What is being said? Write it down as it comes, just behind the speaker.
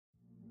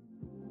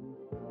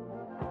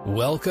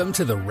Welcome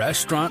to the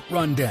Restaurant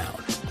Rundown,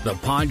 the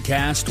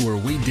podcast where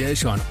we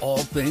dish on all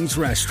things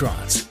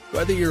restaurants.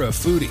 Whether you're a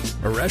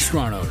foodie, a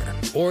restaurant owner,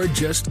 or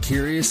just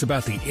curious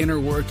about the inner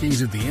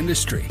workings of the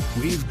industry,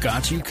 we've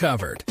got you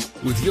covered.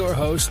 With your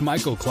host, Paul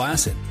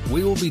Clissold,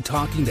 we will be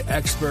talking to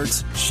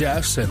experts,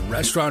 chefs, and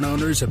restaurant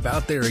owners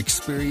about their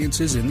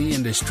experiences in the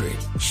industry,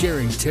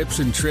 sharing tips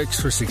and tricks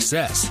for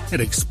success,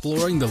 and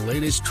exploring the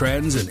latest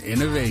trends and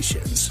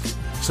innovations.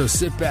 So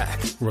sit back,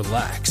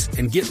 relax,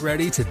 and get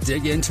ready to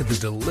dig into the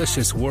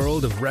delicious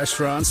world of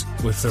restaurants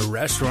with the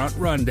Restaurant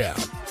Rundown,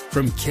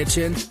 from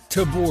kitchen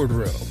to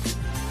boardroom.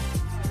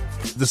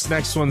 This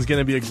next one's going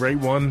to be a great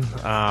one.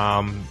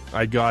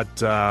 I got,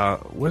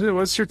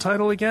 what's your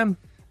title again?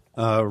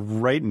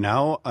 Right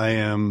now, I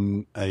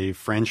am a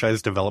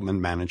franchise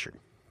development manager.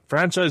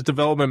 Franchise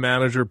development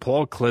manager,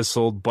 Paul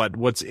Clissold. But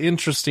what's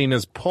interesting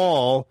is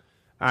Paul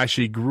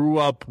actually grew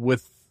up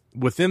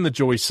within the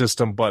Joey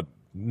system, but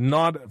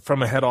not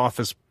from a head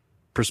office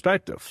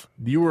perspective.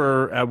 You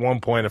were at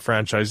one point a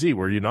franchisee,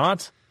 were you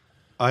not?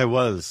 I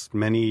was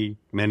many,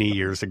 many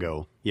years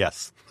ago.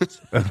 Yes.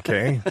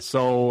 Okay.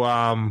 So,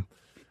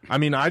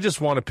 I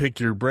just want to pick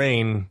your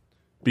brain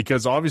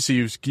because obviously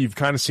you've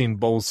kind of seen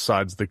both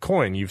sides of the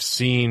coin. You've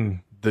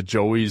seen the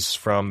Joeys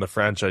from the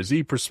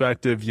franchisee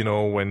perspective,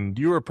 when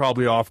you were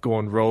probably off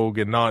going rogue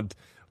and not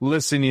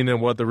listening to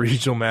what the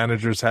regional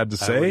managers had to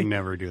say. I would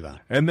never do that.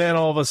 And then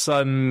all of a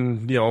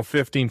sudden,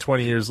 15,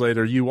 20 years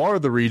later, you are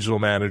the regional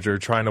manager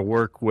trying to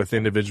work with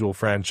individual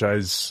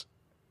franchise.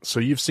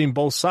 So you've seen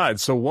both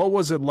sides. So what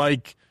was it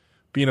like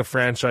being a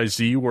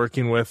franchisee,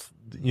 working with,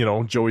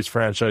 Joey's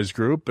franchise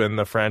group and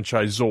the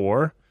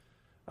franchisor?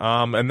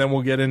 And then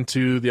we'll get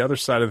into the other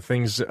side of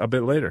things a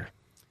bit later.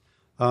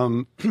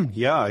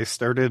 I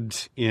started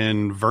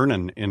in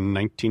Vernon in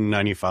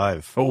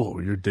 1995. Oh,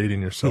 you're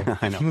dating yourself.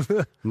 I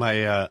know.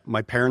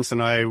 My parents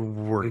and I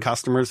were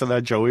customers of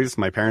that Joey's.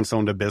 My parents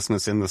owned a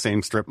business in the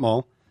same strip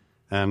mall,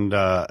 and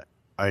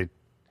I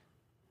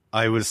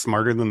was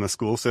smarter than the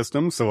school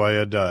system, so I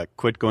had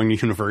quit going to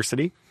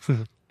university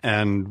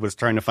and was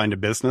trying to find a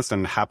business,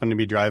 and happened to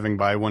be driving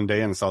by one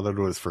day and saw that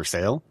it was for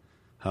sale.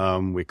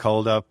 We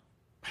called up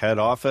head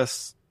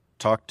office,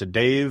 talked to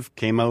Dave,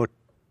 came out,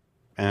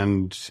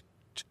 and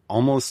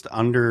almost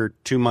under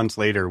 2 months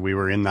later, we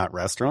were in that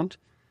restaurant.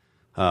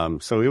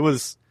 So it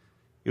was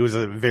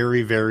a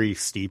very, very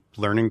steep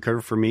learning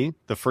curve for me.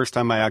 The first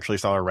time I actually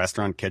saw a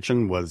restaurant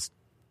kitchen was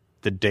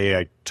the day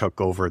I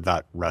took over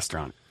that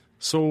restaurant.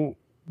 So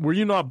were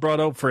you not brought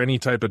out for any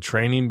type of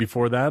training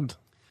before that?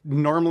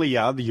 Normally,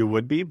 yeah, you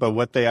would be. But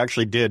what they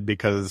actually did,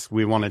 because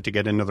we wanted to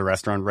get into the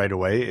restaurant right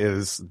away,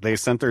 is they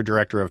sent their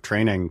director of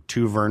training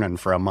to Vernon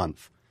for a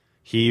month.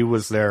 He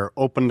was there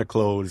open to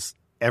close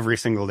every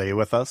single day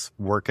with us,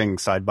 working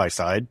side by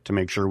side to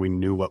make sure we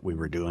knew what we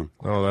were doing.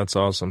 Oh, that's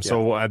awesome. Yeah.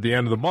 So at the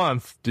end of the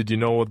month, did you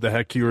know what the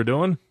heck you were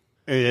doing?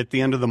 At the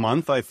end of the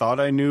month, I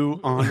thought I knew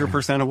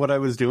 100% of what I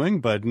was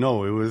doing, but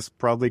no, it was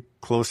probably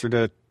closer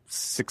to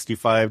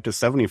 65 to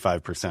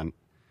 75%.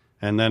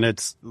 And then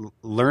it's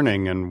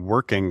learning and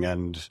working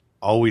and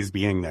always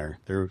being there.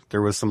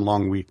 There was some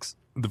long weeks.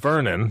 The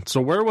Vernon. So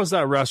where was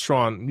that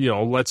restaurant,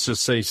 let's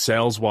just say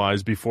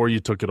sales-wise before you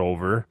took it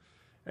over?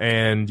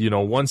 And,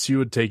 once you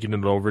had taken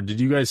it over,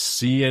 did you guys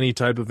see any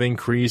type of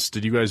increase?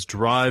 Did you guys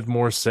drive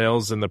more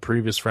sales than the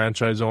previous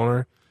franchise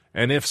owner?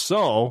 And if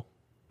so,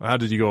 how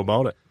did you go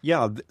about it?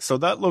 Yeah, so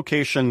that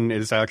location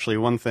is actually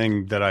one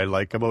thing that I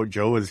like about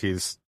Joe is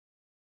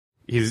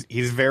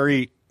he's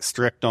very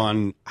strict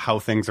on how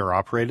things are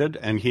operated.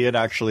 And he had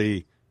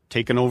actually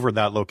taken over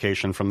that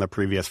location from the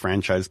previous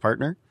franchise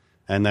partner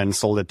and then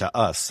sold it to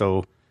us.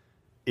 So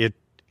it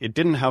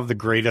didn't have the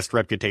greatest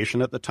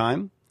reputation at the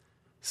time.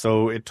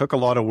 So it took a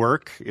lot of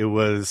work. It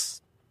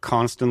was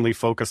constantly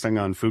focusing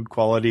on food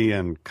quality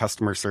and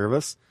customer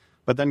service,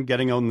 but then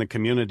getting out in the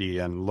community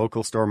and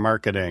local store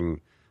marketing,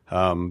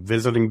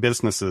 visiting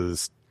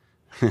businesses,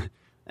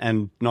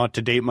 and not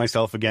to date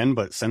myself again,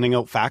 but sending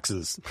out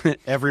faxes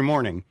every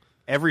morning.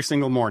 Every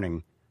single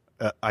morning,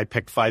 I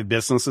picked 5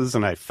 businesses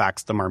and I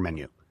faxed them our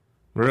menu.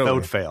 Really?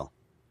 Without fail.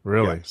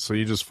 Really? Yeah. So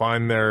you just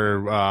find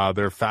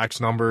their fax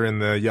number in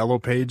the yellow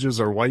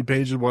pages or white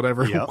pages,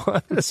 whatever it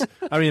was.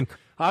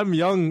 I'm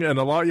young and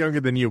a lot younger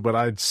than you, but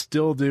I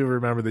still do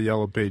remember the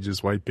yellow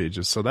pages, white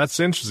pages. So that's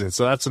interesting.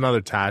 So that's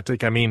another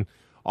tactic.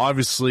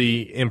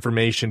 Obviously,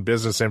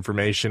 business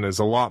information is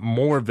a lot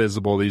more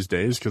visible these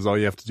days because all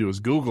you have to do is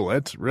Google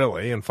it,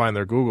 really, and find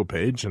their Google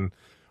page. And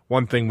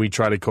one thing we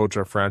try to coach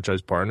our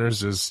franchise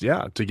partners is,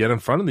 to get in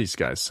front of these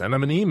guys. Send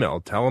them an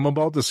email. Tell them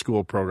about the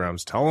school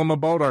programs. Tell them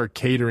about our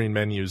catering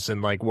menus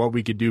and what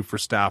we could do for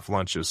staff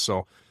lunches.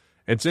 So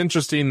it's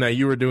interesting that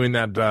you were doing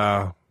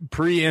that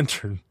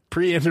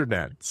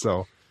pre-internet.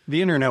 So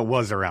the internet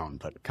was around,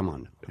 but come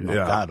on, I'm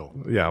not that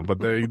old. Yeah, but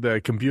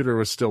the computer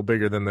was still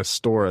bigger than the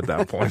store at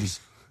that point.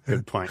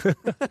 Good point.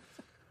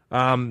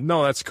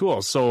 No, that's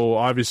cool. So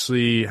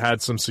obviously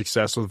had some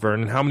success with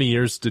Vernon. How many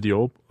years did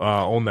you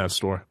own that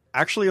store?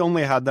 Actually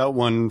only had that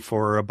one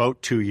for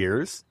about 2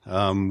 years.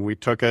 We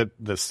took it,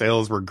 the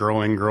sales were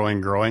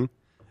growing,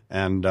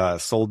 and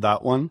sold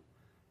that one.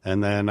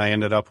 And then I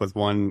ended up with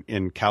one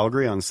in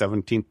Calgary on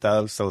 17th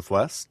Ave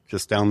Southwest,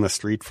 just down the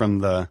street from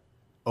the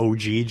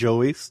OG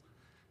Joey's.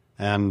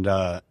 And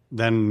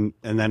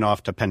then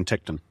off to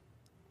Penticton.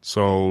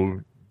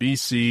 So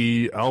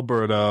BC,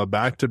 Alberta,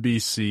 back to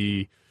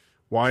BC.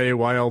 Why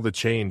all the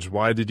change?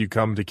 Why did you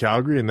come to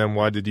Calgary, and then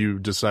why did you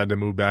decide to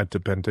move back to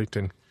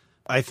Penticton?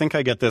 I think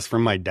I get this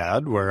from my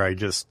dad, where I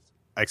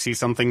see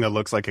something that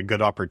looks like a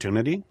good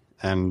opportunity,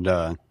 and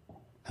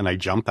I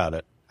jump at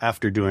it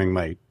after doing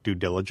my due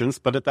diligence.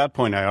 But at that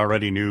point, I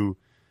already knew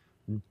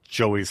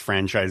Joey's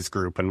franchise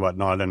group and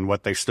whatnot, and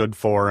what they stood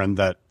for, and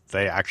that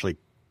they actually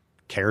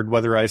cared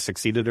whether I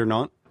succeeded or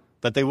not,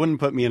 that they wouldn't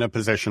put me in a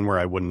position where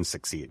I wouldn't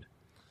succeed.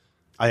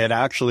 I had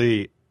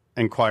actually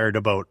inquired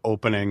about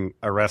opening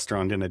a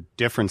restaurant in a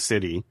different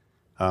city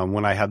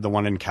when I had the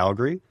one in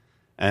Calgary,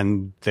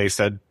 and they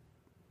said,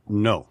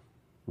 no,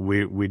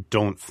 we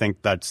don't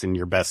think that's in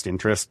your best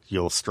interest.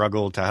 You'll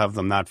struggle to have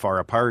them that far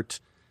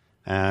apart.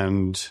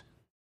 And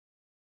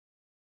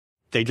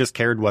they just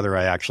cared whether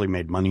I actually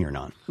made money or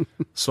not.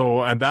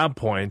 So at that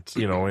point,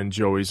 in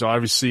Joey's,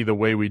 obviously the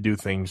way we do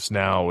things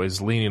now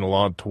is leaning a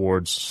lot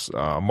towards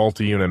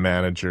multi-unit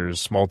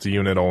managers,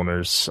 multi-unit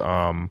owners.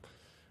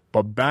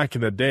 But back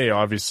in the day,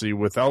 obviously,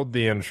 without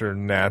the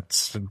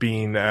internet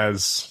being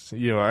as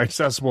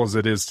accessible as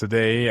it is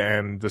today,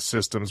 and the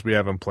systems we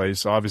have in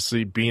place,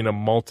 obviously being a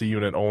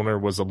multi-unit owner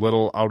was a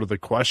little out of the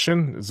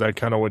question. Is that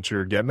kind of what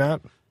you're getting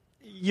at?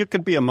 You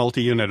could be a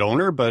multi-unit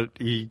owner, but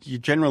you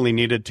generally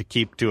needed to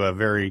keep to a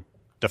very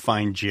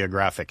defined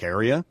geographic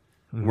area.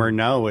 Mm-hmm. Where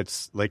now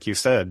it's, like you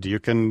said, you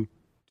can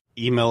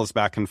emails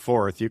back and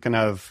forth. You can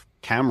have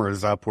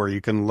cameras up where you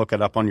can look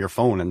it up on your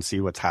phone and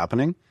see what's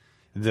happening.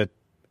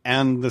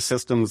 And the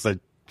systems that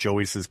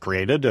Joey's has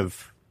created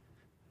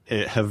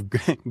have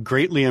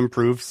greatly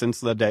improved since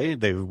the day.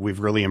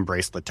 We've really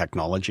embraced the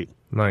technology.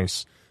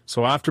 Nice.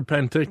 So after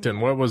Penticton,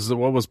 what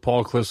was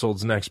Paul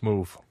Clissold's next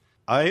move?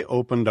 I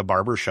opened a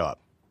barbershop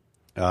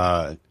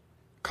called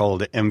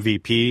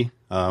MVP.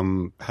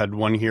 Had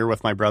one here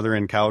with my brother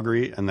in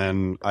Calgary, and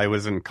then I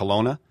was in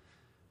Kelowna.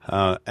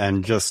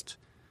 And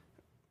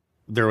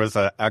there was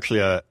actually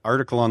an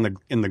article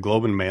in the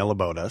Globe and Mail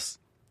about us.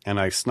 And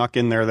I snuck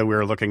in there that we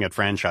were looking at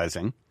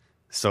franchising.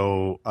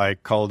 So I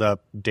called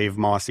up Dave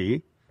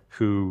Mossy,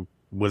 who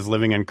was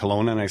living in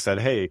Kelowna, and I said,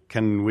 hey,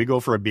 can we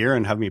go for a beer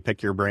and have me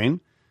pick your brain?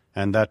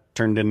 And that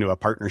turned into a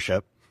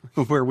partnership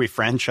where we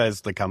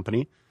franchised the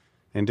company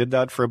and did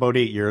that for about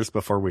 8 years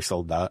before we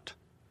sold that.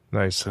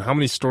 Nice. How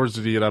many stores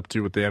did you get up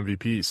to with the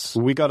MVPs?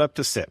 We got up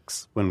to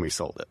 6 when we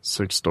sold it.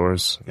 6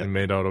 stores. Yep. And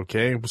made out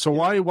okay. So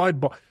why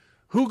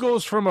who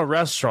goes from a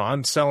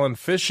restaurant selling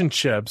fish and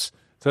chips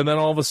to then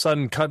all of a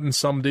sudden cutting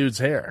some dude's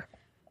hair?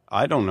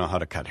 I don't know how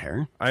to cut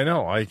hair. I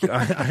know. I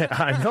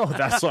know.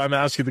 That's why I'm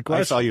asking the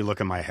question. I saw you look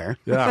at my hair.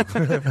 Yeah.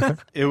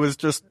 It was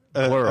just...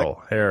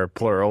 hair,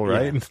 plural,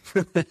 right?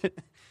 Yeah.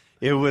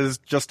 It was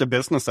just a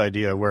business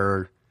idea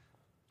where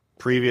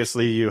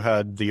previously you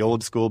had the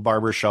old school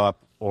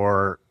barbershop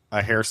or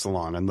a hair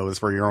salon, and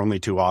those were your only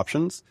 2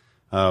 options.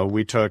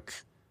 We took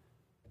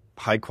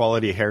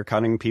high-quality hair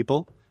cutting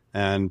people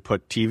and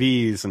put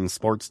TVs and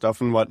sports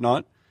stuff and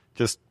whatnot,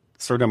 just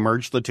sort of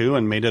merged the two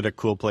and made it a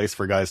cool place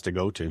for guys to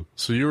go to.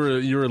 So you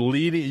were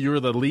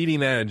the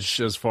leading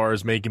edge as far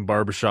as making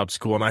barbershops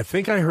cool. And I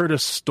think I heard a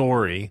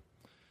story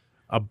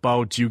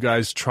about you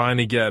guys trying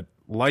to get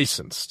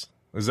licensed.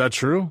 Is that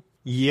true?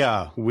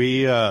 Yeah,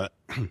 we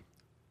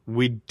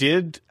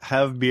did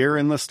have beer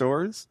in the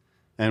stores,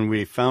 and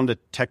we found a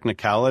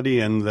technicality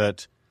in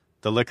that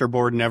the liquor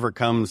board never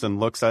comes and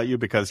looks at you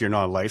because you're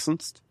not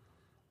licensed,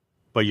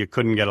 but you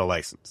couldn't get a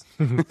license.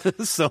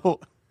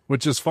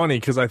 Which is funny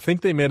because I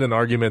think they made an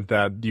argument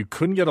that you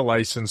couldn't get a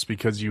license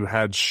because you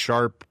had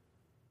sharp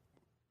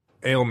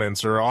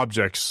ailments or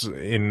objects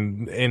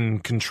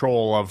in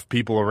control of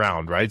people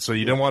around, right? So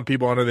you didn't want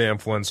people under the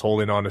influence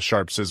holding on to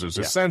sharp scissors.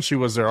 Yeah. Essentially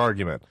was their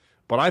argument.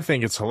 But I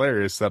think it's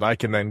hilarious that I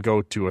can then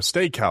go to a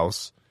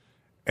steakhouse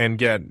and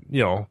get,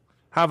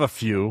 have a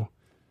few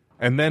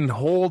and then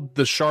hold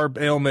the sharp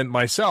ailment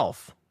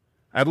myself.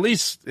 At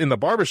least in the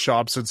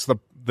barbershops, it's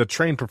the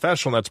trained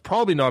professional that's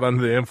probably not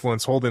under the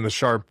influence holding the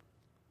sharp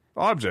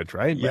object,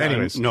 right? Yeah, but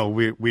anyways. No,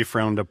 we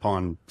frowned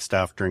upon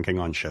staff drinking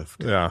on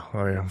shift.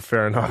 Yeah,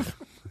 fair enough.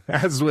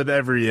 As with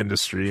every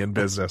industry and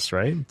business,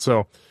 right?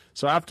 So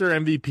after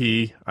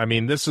MVP, I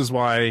mean, this is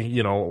why,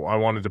 I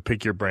wanted to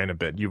pick your brain a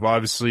bit. You've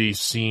obviously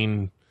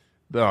seen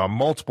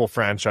multiple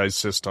franchise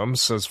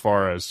systems as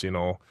far as,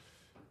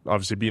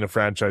 obviously being a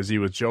franchisee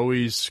with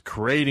Joey's,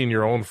 creating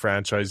your own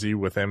franchisee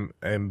with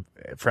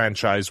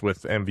franchise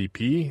with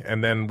MVP,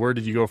 and then where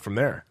did you go from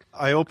there?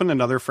 I opened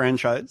another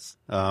franchise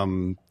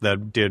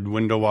that did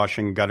window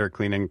washing, gutter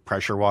cleaning,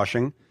 pressure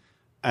washing,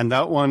 and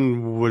that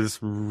one was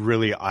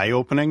really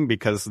eye-opening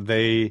because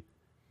they're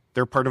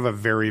part of a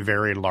very,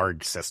 very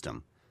large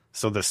system.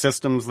 So the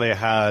systems they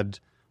had,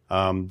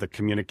 the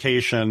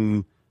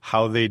communication,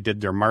 how they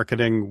did their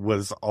marketing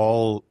was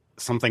all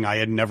something I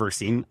had never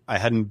seen. I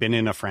hadn't been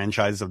in a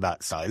franchise of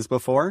that size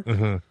before.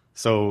 Mm-hmm.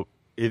 So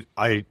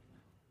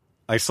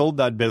I sold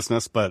that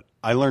business, but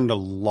I learned a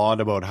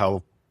lot about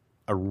how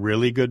a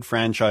really good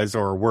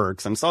franchisor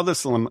works and saw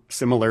the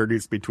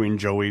similarities between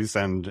Joey's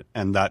and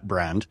that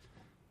brand.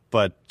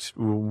 But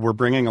we're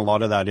bringing a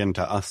lot of that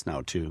into us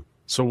now too.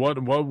 So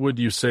what would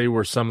you say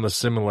were some of the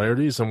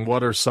similarities, and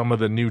what are some of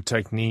the new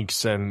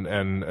techniques and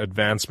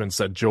advancements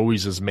that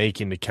Joey's is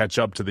making to catch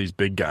up to these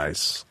big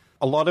guys?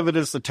 A lot of it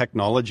is the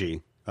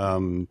technology.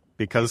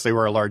 Because they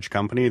were a large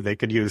company, they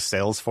could use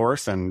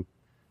Salesforce and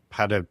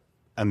had an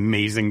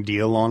amazing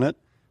deal on it,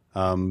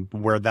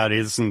 where that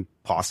isn't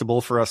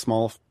possible for a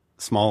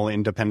small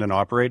independent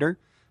operator.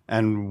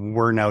 And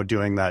we're now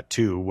doing that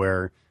too,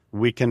 where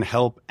we can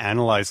help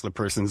analyze the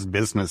person's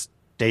business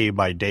day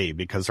by day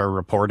because our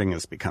reporting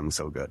has become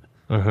so good.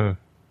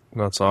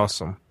 That's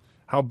awesome.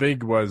 How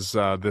big was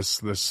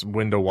this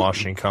window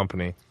washing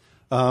company?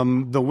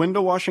 The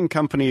window washing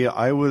company,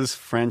 I was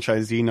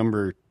franchisee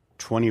number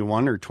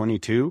 21 or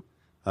 22.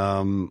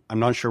 I'm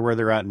not sure where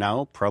they're at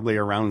now, probably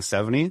around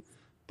 70,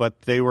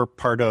 but they were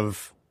part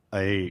of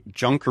a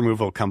junk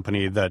removal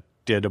company that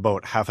did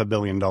about $500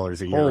 million a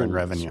year in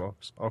revenue.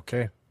 Smokes.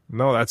 Okay.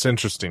 No, that's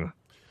interesting.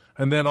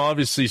 And then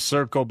obviously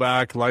circle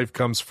back, life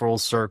comes full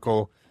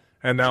circle,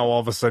 and now all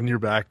of a sudden you're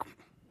back,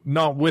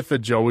 not with the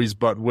Joey's,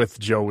 but with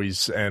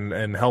Joey's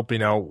and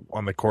helping out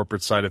on the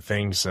corporate side of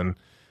things. And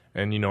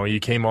you know,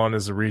 you came on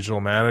as a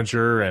regional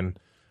manager, and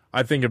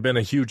I think have been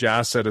a huge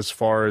asset as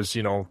far as,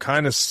 you know,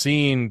 kind of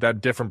seeing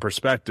that different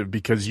perspective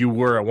because you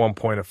were at one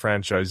point a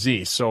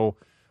franchisee. So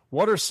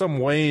what are some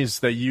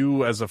ways that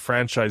you as a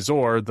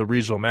franchisor, the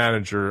regional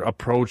manager,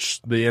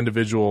 approach the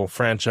individual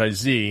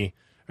franchisee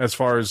as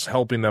far as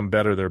helping them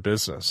better their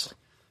business?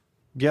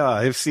 Yeah,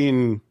 I've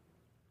seen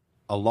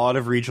a lot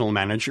of regional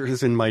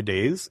managers in my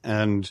days,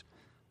 and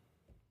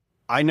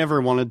I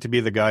never wanted to be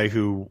the guy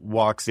who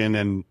walks in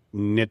and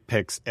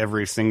nitpicks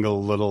every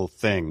single little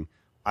thing.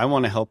 I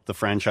want to help the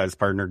franchise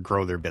partner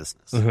grow their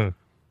business.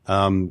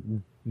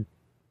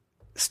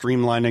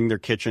 Streamlining their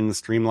kitchen,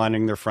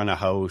 streamlining their front of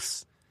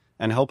house,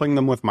 and helping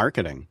them with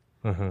marketing.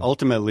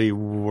 Ultimately,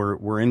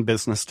 we're in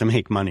business to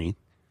make money.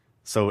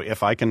 So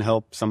if I can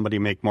help somebody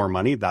make more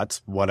money,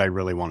 that's what I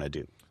really want to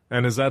do.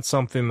 And is that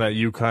something that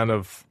you kind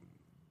of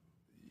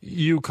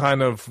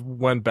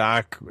went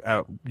back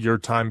at your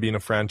time being a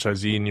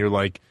franchisee and you're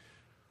like,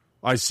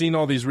 I've seen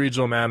all these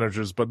regional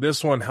managers, but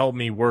this one helped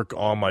me work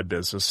on my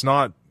business,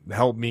 not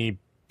help me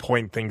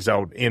point things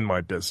out in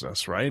my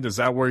business, right? Is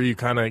that where you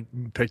kind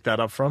of picked that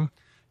up from?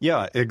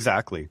 Yeah,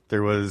 exactly.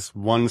 There was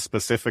one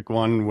specific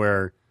one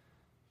where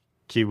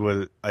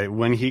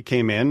when he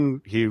came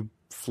in, he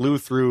flew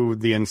through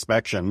the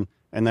inspection,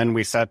 and then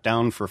we sat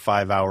down for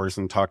 5 hours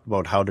and talked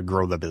about how to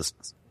grow the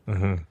business.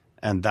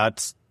 And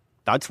that's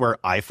where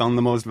I found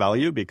the most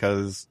value,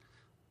 because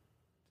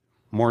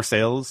more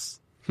sales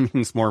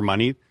means more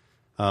money.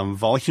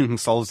 Volume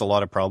solves a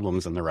lot of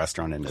problems in the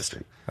restaurant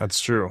industry. That's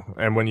true.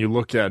 And when you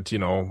look at, you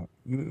know,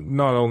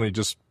 not only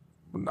just,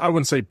 I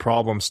wouldn't say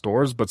problem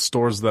stores, but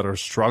stores that are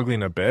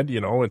struggling a bit,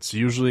 you know, it's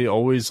usually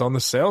always on the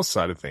sales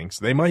side of things.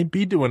 They might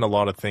be doing a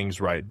lot of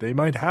things right. They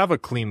might have a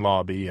clean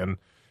lobby and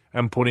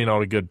putting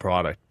out a good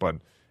product. But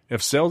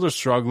if sales are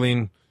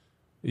struggling,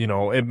 you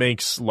know, it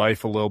makes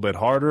life a little bit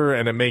harder,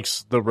 and it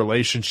makes the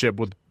relationship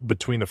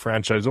between the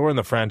franchisor and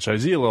the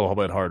franchisee a little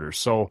bit harder.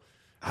 So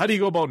how do you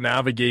go about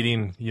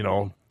navigating, you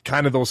know,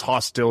 kind of those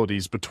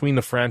hostilities between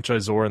the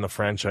franchisor and the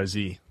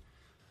franchisee?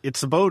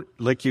 It's about,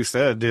 like you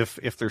said, if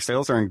their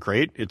sales aren't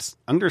great, it's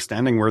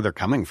understanding where they're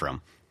coming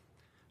from.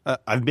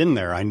 I've been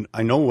there.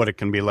 I know what it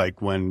can be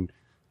like when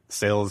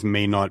sales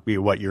may not be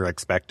what you're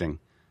expecting.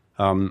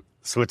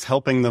 So it's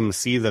helping them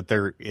see that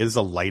there is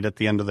a light at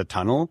the end of the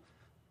tunnel,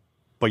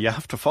 but you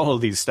have to follow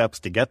these steps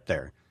to get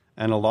there.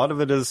 And a lot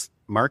of it is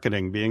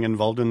marketing, being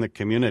involved in the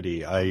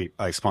community.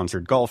 I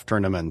sponsored golf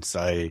tournaments.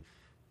 I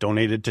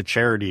donated to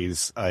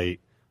charities. I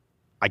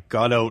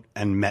got out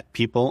and met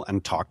people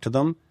and talked to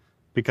them,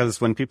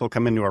 because when people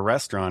come into a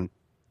restaurant,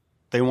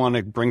 they want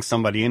to bring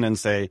somebody in and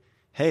say,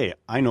 hey,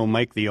 I know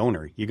Mike, the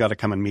owner. You got to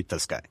come and meet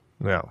this guy.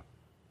 Yeah.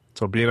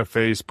 So being a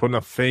face, putting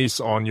a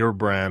face on your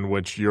brand,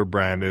 which your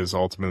brand is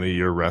ultimately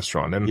your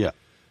restaurant. And yeah.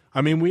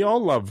 I mean, we all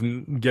love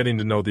getting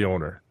to know the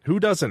owner. Who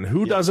doesn't?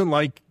 Who doesn't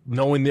like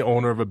knowing the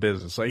owner of a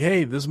business? Like,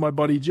 hey, this is my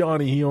buddy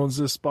Johnny. He owns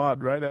this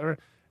spot, right?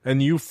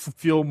 And you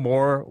feel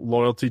more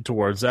loyalty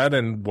towards that.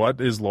 And what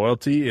is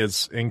loyalty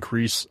is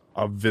increase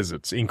of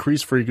visits,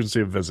 increased frequency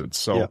of visits.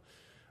 So,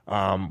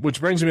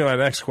 which brings me to my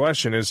next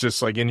question is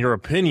just like, in your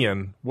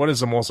opinion, what is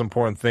the most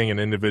important thing an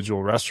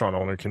individual restaurant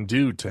owner can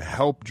do to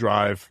help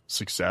drive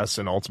success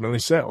and ultimately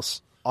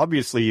sales?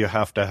 Obviously, you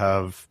have to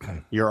have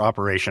your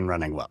operation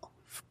running well.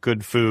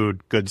 Good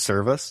food, good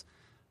service.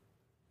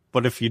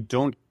 But if you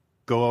don't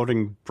go out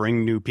and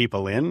bring new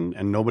people in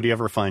and nobody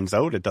ever finds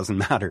out, it doesn't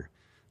matter.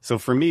 So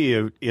for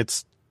me,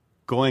 it's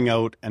going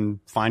out and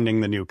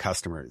finding the new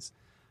customers.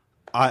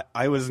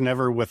 I was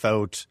never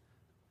without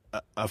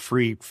a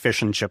free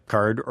fish and chip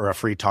card or a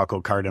free taco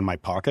card in my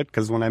pocket,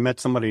 because when I met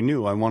somebody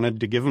new, I wanted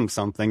to give them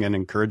something and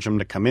encourage them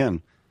to come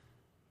in.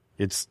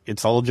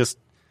 It's all just,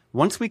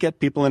 once we get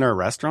people in our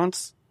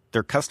restaurants,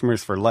 they're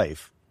customers for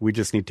life. We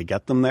just need to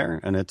get them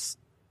there, and it's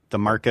the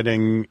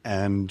marketing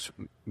and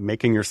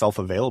making yourself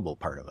available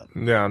part of it.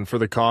 Yeah, and for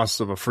the cost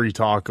of a free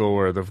taco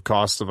or the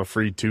cost of a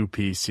free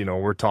 2-piece,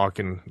 we're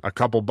talking a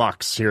couple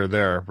bucks here or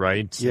there,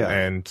 right? Yeah.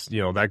 And,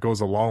 that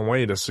goes a long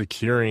way to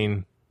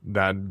securing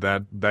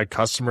that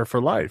customer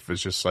for life.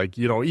 It's just like,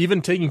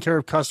 even taking care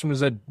of customers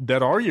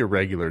that are your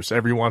regulars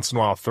every once in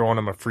a while, throwing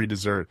them a free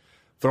dessert,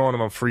 throwing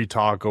them a free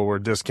taco or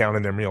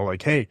discounting their meal.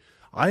 Like, hey,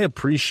 I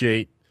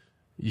appreciate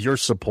your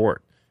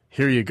support.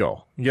 Here you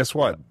go. Guess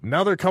what?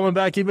 Now they're coming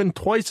back even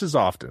twice as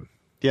often.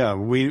 Yeah,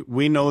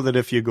 we know that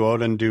if you go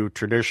out and do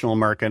traditional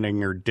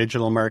marketing or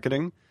digital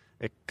marketing,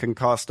 it can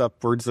cost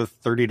upwards of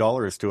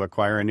 $30 to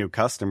acquire a new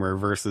customer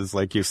versus,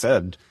 like you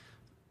said,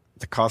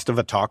 the cost of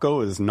a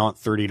taco is not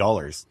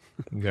 $30.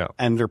 Yeah.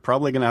 And they're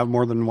probably going to have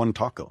more than one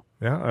taco.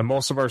 Yeah, and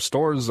most of our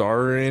stores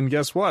are in,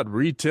 guess what?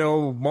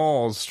 Retail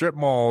malls, strip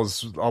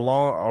malls,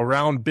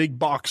 around big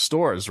box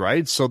stores,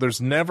 right? So there's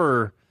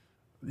never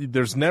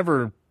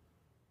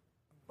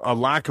a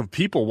lack of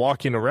people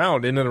walking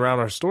around in and around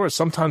our stores.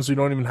 Sometimes we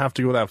don't even have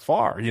to go that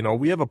far.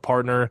 We have a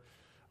partner.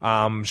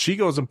 She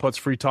goes and puts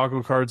free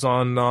taco cards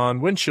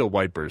on windshield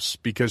wipers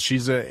because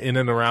she's in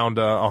and around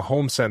a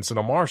HomeSense and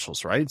a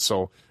Marshalls, right?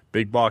 So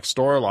big box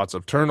store, lots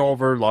of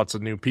turnover, lots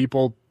of new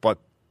people, but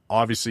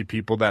obviously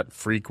people that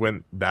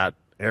frequent that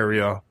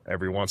area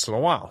every once in a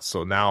while.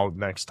 So now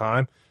next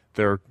time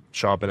they're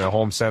shopping at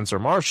HomeSense or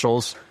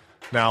Marshalls,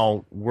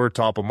 now we're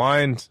top of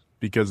mind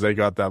because they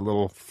got that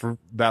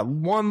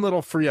one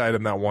little free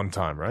item that one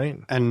time, right?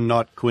 And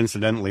not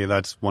coincidentally,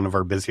 that's one of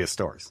our busiest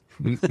stores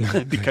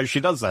because she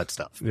does that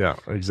stuff. Yeah,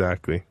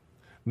 exactly.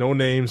 No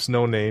names,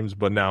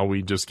 but now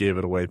we just gave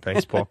it away.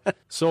 Thanks, Paul.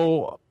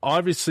 So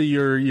obviously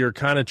you're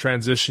kind of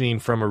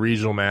transitioning from a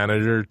regional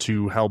manager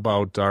to help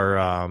out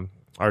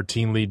our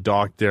team lead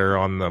doc there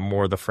on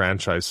the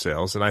franchise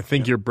sales. And I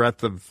think your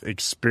breadth of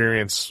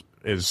experience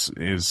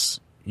is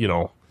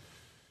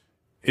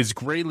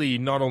greatly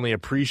not only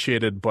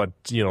appreciated, but,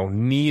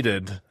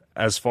 needed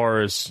as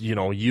far as,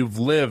 you've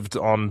lived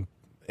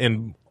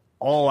in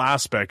all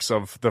aspects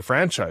of the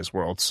franchise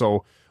world.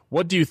 So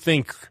what do you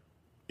think,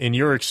 in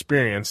your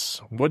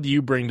experience, what do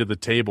you bring to the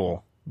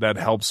table that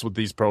helps with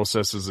these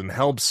processes and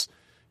helps,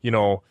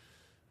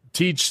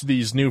 teach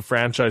these new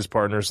franchise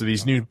partners,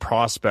 these new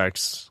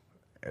prospects,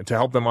 to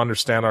help them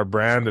understand our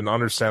brand and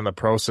understand the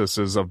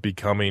processes of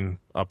becoming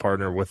a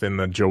partner within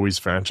the Joey's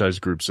Franchise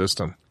Group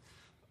system?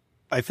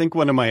 I think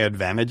one of my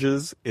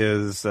advantages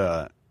is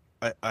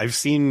I've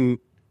seen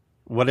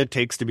what it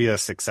takes to be a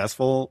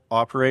successful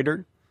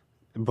operator,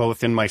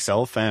 both in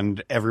myself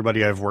and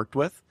everybody I've worked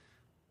with.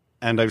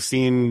 And I've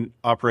seen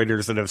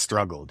operators that have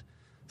struggled.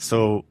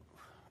 So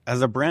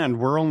as a brand,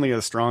 we're only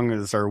as strong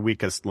as our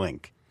weakest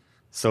link.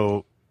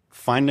 So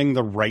finding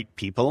the right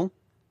people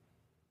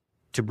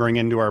to bring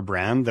into our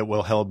brand that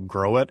will help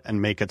grow it and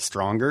make it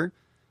stronger,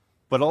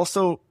 but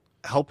also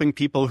helping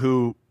people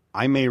who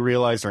I may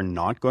realize are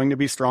not going to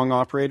be strong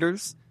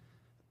operators.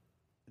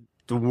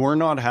 We're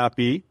not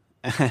happy,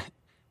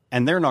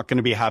 and they're not going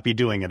to be happy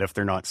doing it if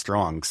they're not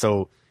strong.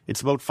 So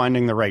it's about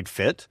finding the right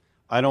fit.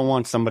 I don't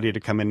want somebody to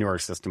come into our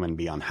system and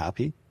be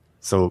unhappy.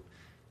 So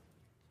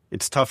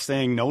it's tough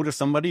saying no to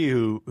somebody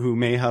who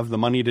may have the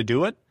money to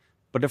do it,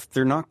 but if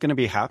they're not going to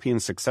be happy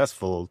and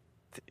successful,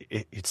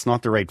 it's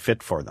not the right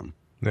fit for them.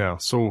 Yeah,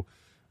 so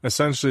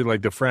essentially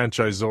like the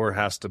franchisor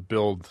has to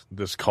build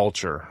this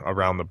culture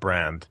around the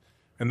brand.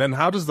 And then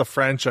how does the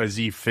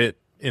franchisee fit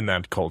in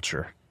that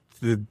culture?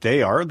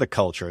 They are the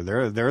culture.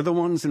 They're the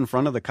ones in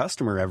front of the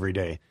customer every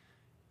day.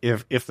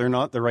 If they're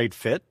not the right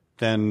fit,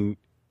 then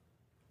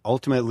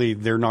ultimately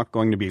they're not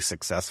going to be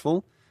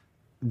successful.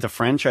 The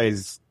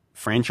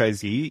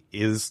franchisee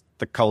is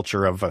the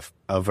culture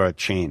of a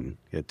chain.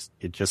 It's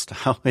just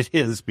how it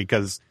is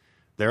because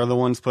they're the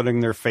ones putting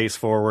their face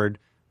forward.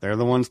 They're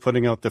the ones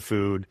putting out the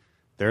food.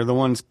 They're the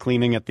ones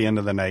cleaning at the end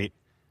of the night.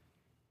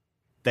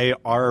 They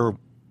are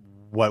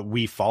what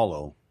we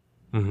follow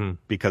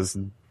because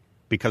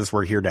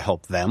we're here to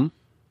help them.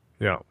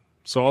 Yeah.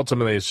 So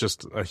ultimately it's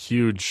just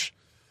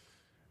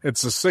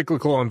it's a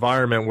cyclical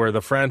environment where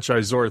the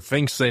franchisor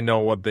thinks they know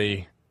what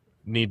they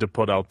need to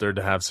put out there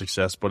to have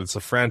success, but it's a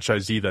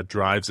franchisee that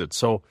drives it.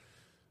 So,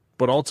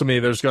 but ultimately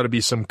there's got to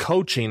be some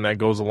coaching that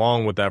goes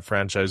along with that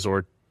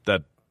franchisor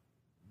that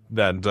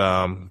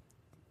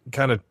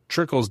kind of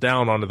trickles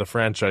down onto the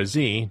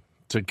franchisee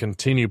to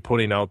continue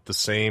putting out the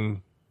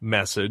same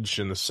message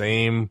and the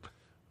same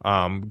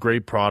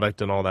great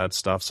product and all that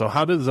stuff. So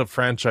how does a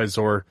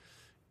franchisor,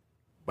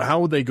 how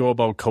would they go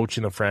about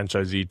coaching a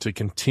franchisee to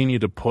continue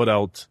to put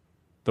out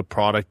the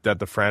product that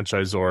the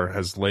franchisor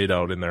has laid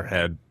out in their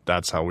head?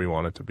 That's how we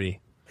want it to be.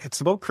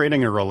 It's about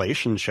creating a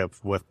relationship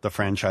with the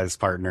franchise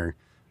partner.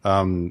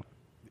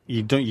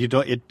 You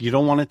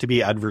don't want it to be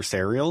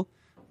adversarial.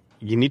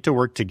 You need to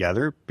work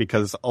together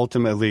because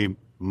ultimately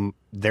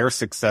their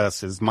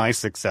success is my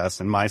success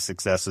and my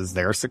success is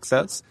their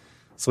success.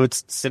 So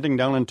it's sitting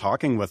down and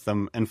talking with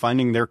them and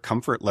finding their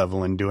comfort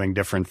level in doing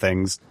different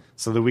things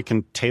so that we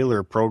can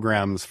tailor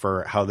programs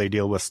for how they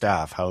deal with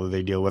staff, how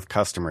they deal with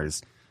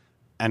customers.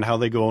 and how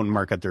they go out and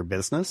market their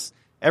business,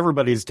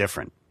 everybody's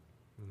different.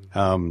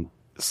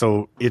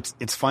 So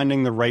it's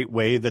finding the right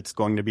way that's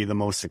going to be the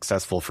most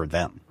successful for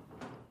them.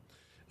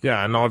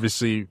 Yeah, and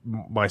obviously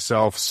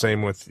myself,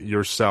 same with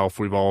yourself,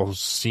 we've all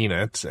seen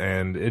it,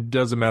 and it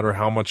doesn't matter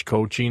how much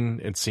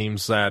coaching, it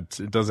seems that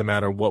it doesn't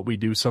matter what we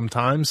do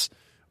sometimes.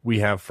 We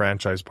have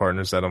franchise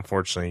partners that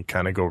unfortunately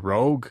kind of go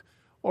rogue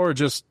or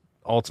just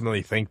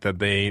ultimately think that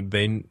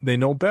they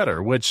know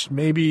better, which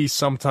maybe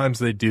sometimes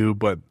they do,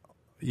 but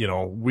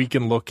we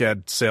can look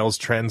at sales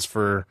trends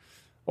for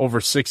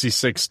over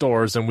 66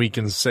 stores and we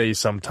can say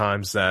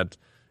sometimes that,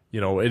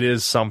 it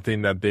is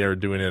something that they are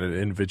doing at an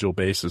individual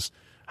basis.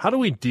 How do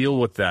we deal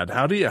with that?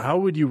 How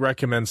would you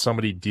recommend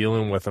somebody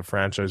dealing with a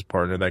franchise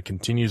partner that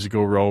continues to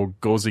go rogue,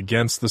 goes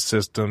against the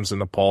systems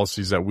and the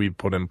policies that we've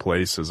put in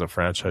place as a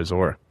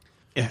franchisor?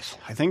 Yes,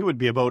 I think it would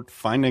be about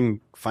finding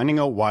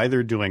out why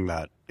they're doing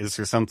that. Is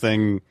there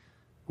something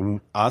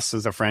us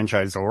as a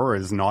franchisor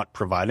is not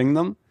providing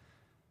them?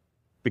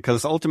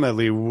 Because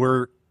ultimately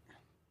we're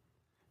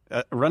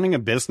running a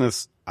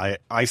business,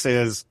 I say,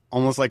 is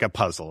almost like a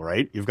puzzle,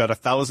 right? You've got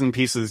 1,000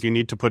 pieces you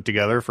need to put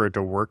together for it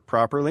to work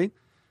properly.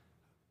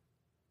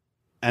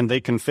 And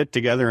they can fit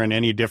together in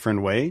any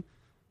different way.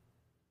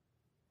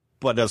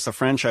 But as a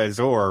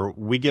franchisor,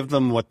 we give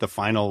them what the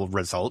final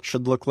result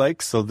should look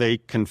like so they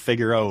can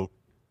figure out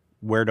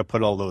where to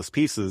put all those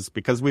pieces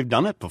because we've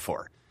done it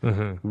before.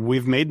 Mm-hmm.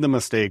 We've made the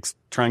mistakes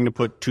trying to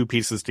put two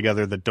pieces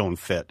together that don't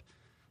fit.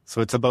 So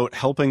it's about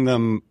helping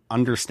them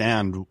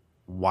understand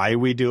why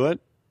we do it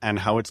and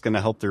how it's going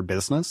to help their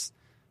business,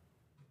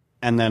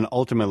 and then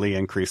ultimately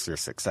increase their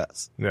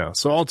success. Yeah.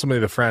 So ultimately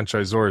the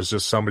franchisor is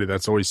just somebody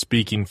that's always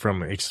speaking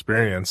from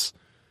experience,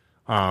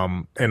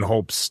 and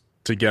hopes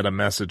to get a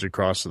message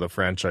across to the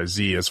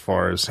franchisee as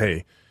far as,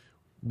 hey,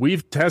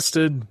 we've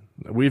tested,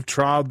 we've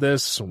tried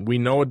this, we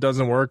know it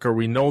doesn't work, or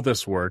we know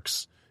this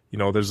works.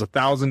 There's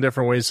 1,000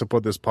 different ways to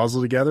put this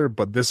puzzle together,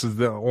 but this is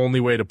the only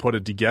way to put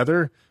it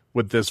together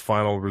with this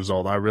final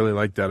result. I really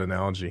like that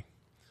analogy.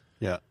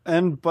 Yeah.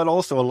 But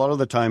also a lot of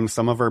the time,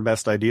 some of our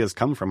best ideas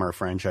come from our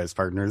franchise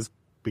partners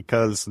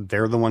because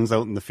they're the ones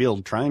out in the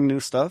field trying new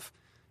stuff.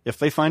 If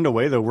they find a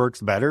way that works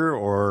better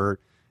or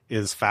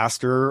is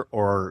faster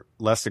or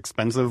less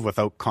expensive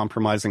without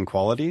compromising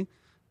quality,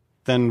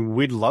 then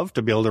we'd love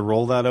to be able to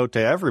roll that out to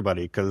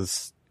everybody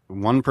because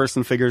one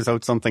person figures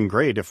out something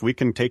great. If we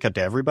can take it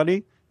to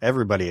everybody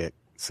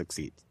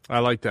succeeds. I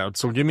like that.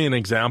 So give me an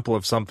example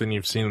of something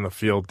you've seen in the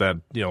field that,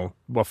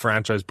 a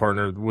franchise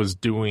partner was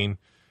doing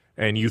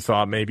and you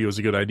thought maybe it was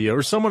a good idea,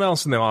 or someone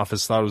else in the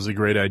office thought it was a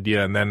great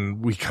idea, and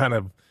then we kind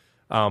of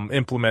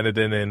implemented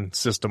it in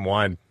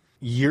system-wide.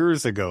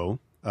 Years ago,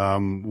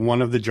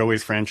 one of the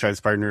Joey's franchise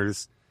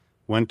partners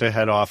went to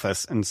head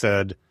office and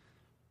said,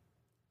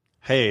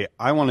 hey,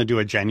 I want to do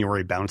a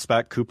January bounce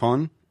back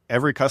coupon.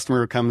 Every customer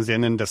who comes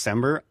in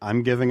December,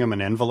 I'm giving them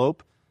an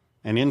envelope,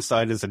 and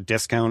inside is a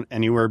discount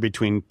anywhere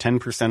between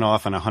 10%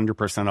 off and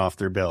 100% off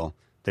their bill.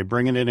 They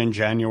bring it in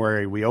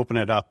January, we open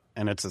it up,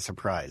 and it's a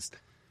surprise.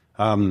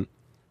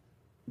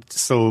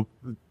 So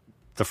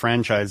the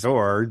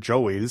franchisor,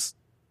 Joey's,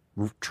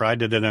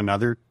 tried it in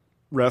another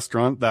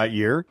restaurant that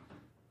year,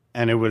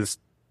 and it was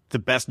the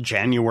best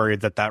January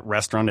that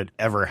restaurant had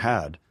ever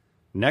had.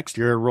 Next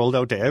year, it rolled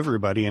out to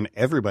everybody, and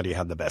everybody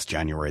had the best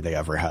January they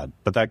ever had.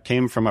 But that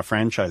came from a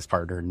franchise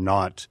partner,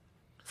 not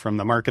from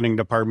the marketing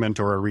department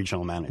or a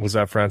regional manager. Was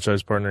that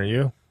franchise partner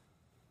you?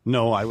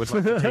 No, I would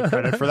like to take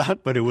credit for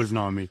that, but it was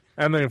not me.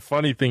 And the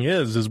funny thing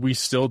is we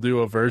still do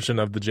a version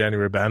of the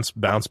January bounce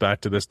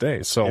back to this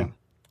day. So, yeah.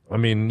 I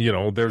mean,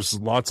 there's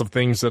lots of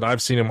things that I've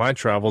seen in my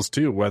travels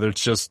too, whether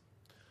it's just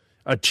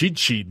a cheat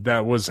sheet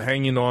that was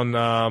hanging on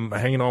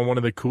one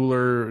of the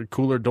cooler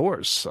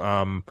doors,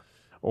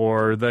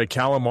 or the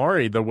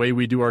calamari, the way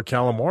we do our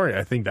calamari.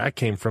 I think that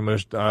came from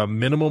a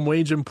minimum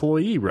wage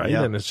employee, right?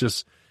 Yeah. And it's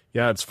just,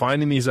 it's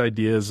finding these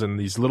ideas and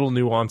these little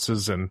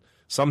nuances. And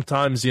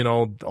sometimes,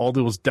 all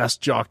those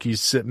desk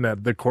jockeys sitting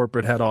at the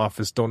corporate head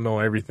office don't know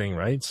everything,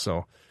 right?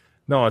 So,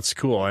 no, it's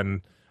cool.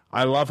 And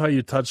I love how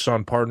you touched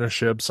on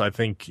partnerships. I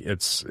think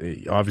it's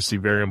obviously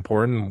very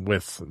important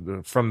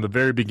from the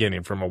very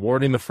beginning, from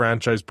awarding the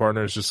franchise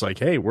partners, just like,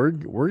 hey,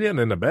 we're getting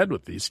into bed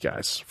with these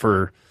guys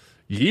for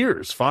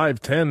years, 5,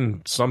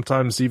 10,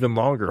 sometimes even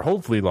longer,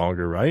 hopefully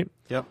longer, right?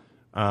 Yep.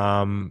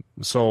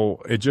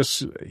 So it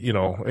just,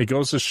 it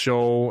goes to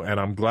show, and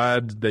I'm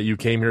glad that you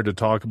came here to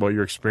talk about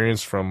your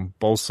experience from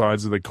both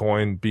sides of the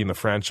coin, being the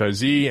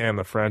franchisee and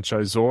the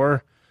franchisor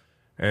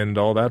and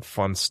all that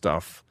fun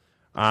stuff.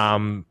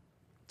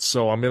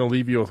 So I'm going to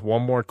leave you with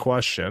one more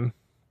question.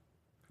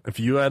 If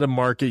you had to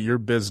market your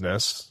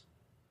business,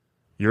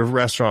 your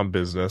restaurant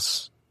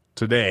business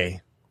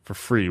today for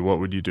free, what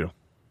would you do?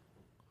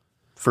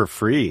 For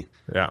free?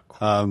 Yeah.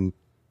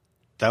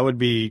 That would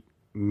be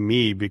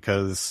me,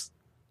 because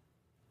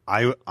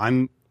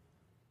I'm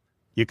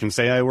you can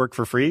say I work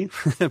for free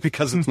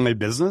because it's my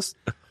business,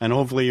 and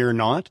hopefully you're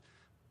not,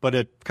 but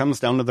it comes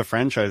down to the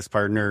franchise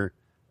partner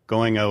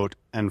going out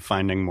and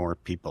finding more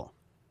people.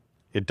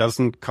 It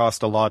doesn't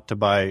cost a lot to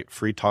buy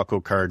free taco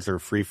cards or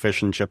free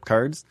fish and chip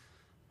cards.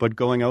 but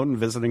going out and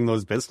visiting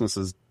those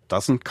businesses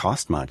doesn't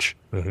cost much.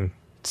 Mm-hmm.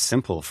 It's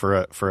simple. For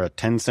a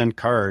 10-cent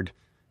card,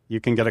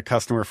 you can get a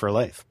customer for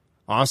life.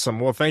 Awesome.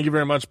 Well, thank you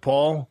very much,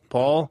 Paul.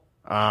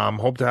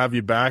 Hope to have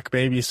you back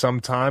maybe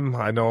sometime.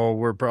 I know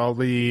we're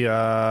probably,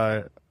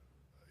 I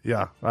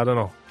don't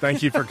know.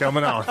 Thank you for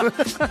coming out.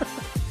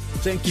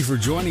 Thank you for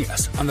joining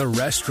us on the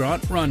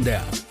Restaurant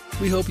Rundown.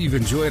 We hope you've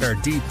enjoyed our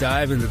deep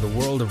dive into the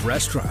world of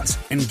restaurants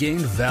and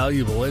gained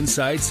valuable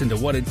insights into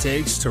what it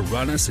takes to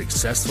run a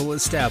successful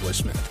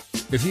establishment.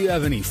 If you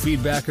have any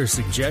feedback or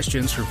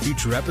suggestions for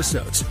future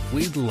episodes,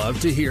 we'd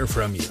love to hear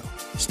from you.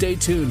 Stay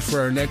tuned for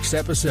our next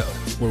episode,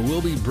 where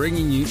we'll be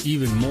bringing you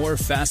even more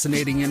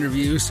fascinating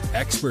interviews,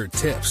 expert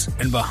tips,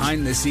 and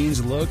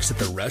behind-the-scenes looks at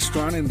the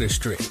restaurant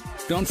industry.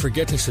 Don't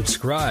forget to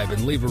subscribe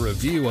and leave a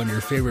review on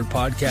your favorite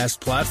podcast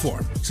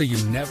platform so you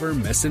never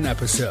miss an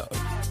episode.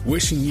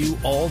 Wishing you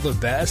all the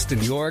best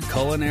in your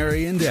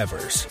culinary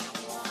endeavors.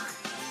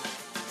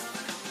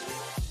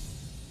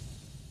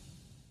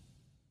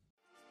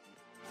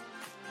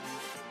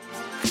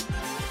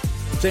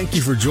 Thank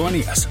you for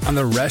joining us on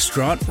the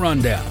Restaurant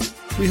Rundown.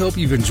 We hope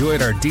you've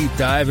enjoyed our deep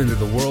dive into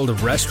the world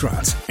of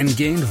restaurants and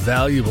gained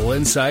valuable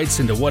insights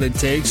into what it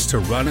takes to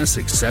run a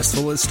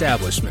successful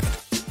establishment.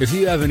 If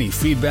you have any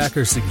feedback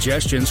or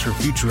suggestions for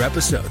future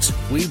episodes,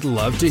 we'd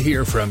love to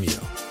hear from you.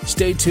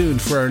 Stay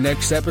tuned for our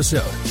next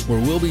episode, where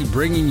we'll be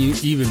bringing you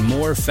even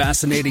more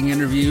fascinating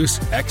interviews,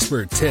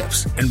 expert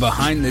tips, and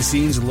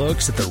behind-the-scenes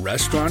looks at the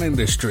restaurant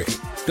industry.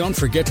 Don't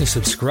forget to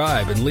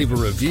subscribe and leave a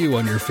review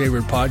on your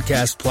favorite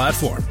podcast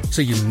platform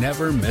so you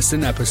never miss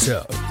an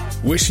episode.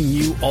 Wishing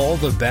you all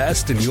the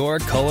best in your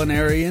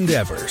culinary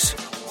endeavors.